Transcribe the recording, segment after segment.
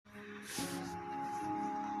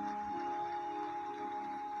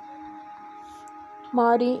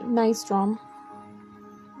Marty Nystrom.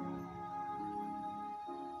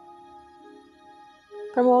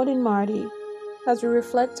 Promoting Marty as we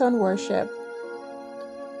reflect on worship.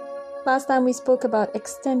 Last time we spoke about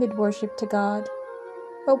extended worship to God.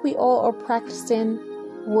 Hope we all are practicing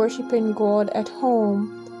worshiping God at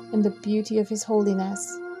home in the beauty of His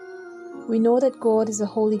holiness. We know that God is a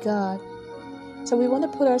holy God, so we want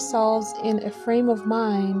to put ourselves in a frame of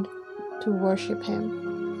mind to worship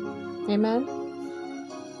Him. Amen?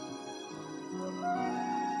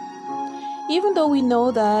 Even though we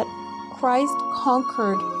know that Christ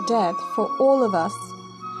conquered death for all of us,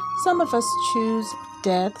 some of us choose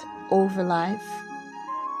death over life.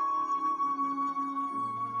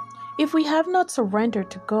 If we have not surrendered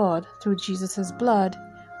to God through Jesus' blood,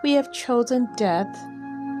 we have chosen death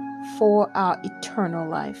for our eternal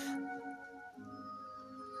life.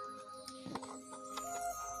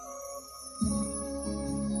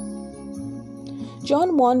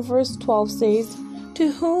 John 1 verse 12 says,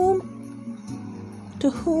 To whom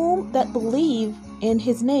that believe in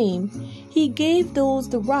His name, He gave those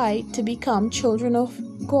the right to become children of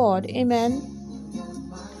God. Amen.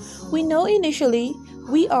 We know initially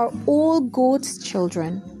we are all God's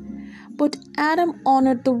children, but Adam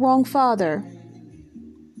honored the wrong father.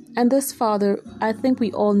 And this father, I think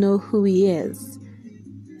we all know who he is.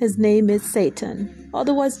 His name is Satan,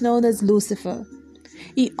 otherwise known as Lucifer.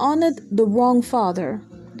 He honored the wrong father,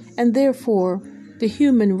 and therefore the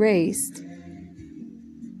human race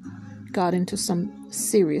got into some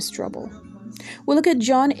serious trouble. We look at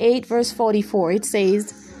John 8 verse 44. It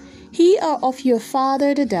says, Ye are of your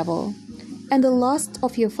father the devil, and the lust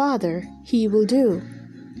of your father he will do.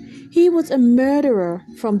 He was a murderer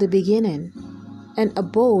from the beginning, and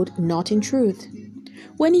abode not in truth.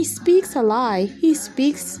 When he speaks a lie, he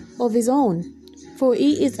speaks of his own, for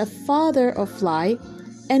he is a father of lie,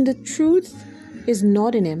 and the truth is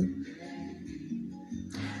not in him.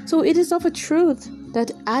 So it is of a truth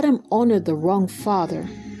that Adam honored the wrong father.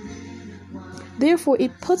 Therefore,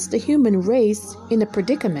 it puts the human race in a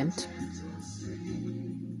predicament.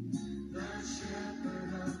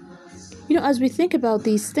 As we think about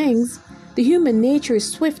these things, the human nature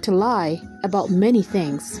is swift to lie about many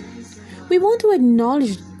things. We want to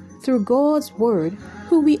acknowledge through God's word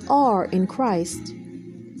who we are in Christ.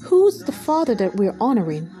 Who's the Father that we're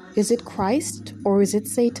honoring? Is it Christ or is it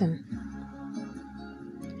Satan?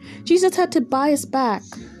 Jesus had to buy us back.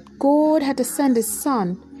 God had to send His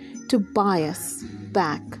Son to buy us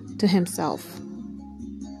back to Himself.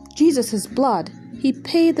 Jesus' blood, He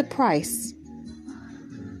paid the price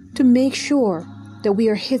to make sure that we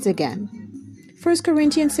are His again. 1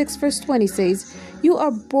 Corinthians 6 verse 20 says, You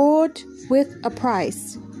are bought with a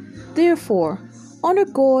price. Therefore, honor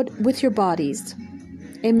God with your bodies.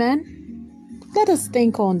 Amen? Let us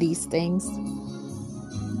think on these things.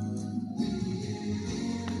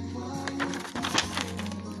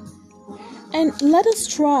 And let us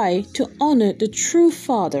try to honor the true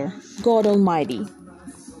Father, God Almighty.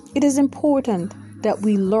 It is important that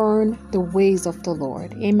we learn the ways of the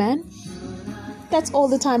Lord. Amen? That's all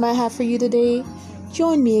the time I have for you today.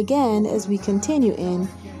 Join me again as we continue in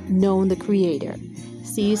Knowing the Creator.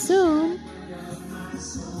 See you soon.